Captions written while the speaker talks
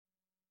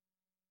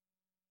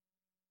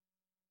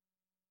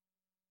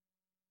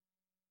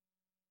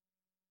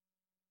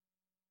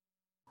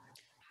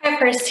Hi,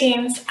 First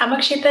Teams. I'm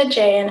Akshitha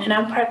Ajayan, and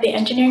I'm part of the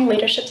Engineering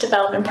Leadership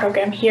Development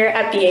Program here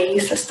at BAE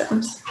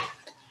Systems.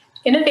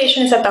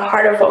 Innovation is at the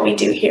heart of what we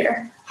do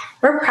here.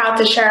 We're proud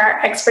to share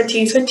our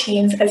expertise with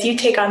teams as you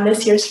take on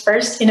this year's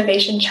first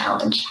Innovation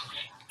Challenge.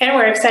 And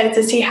we're excited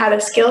to see how the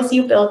skills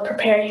you build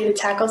prepare you to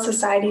tackle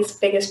society's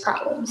biggest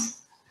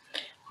problems.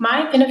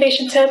 My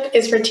innovation tip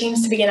is for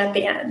teams to begin at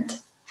the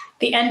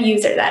end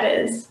user, that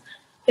is.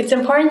 It's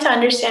important to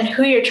understand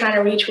who you're trying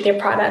to reach with your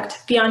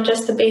product beyond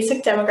just the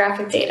basic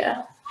demographic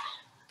data.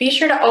 Be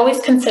sure to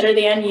always consider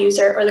the end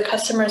user or the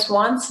customer's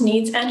wants,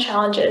 needs, and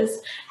challenges,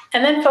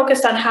 and then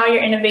focus on how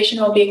your innovation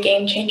will be a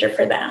game changer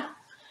for them.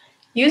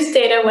 Use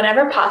data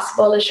whenever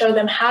possible to show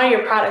them how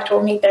your product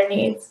will meet their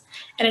needs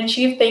and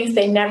achieve things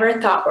they never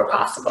thought were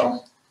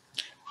possible.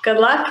 Good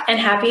luck and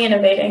happy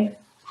innovating.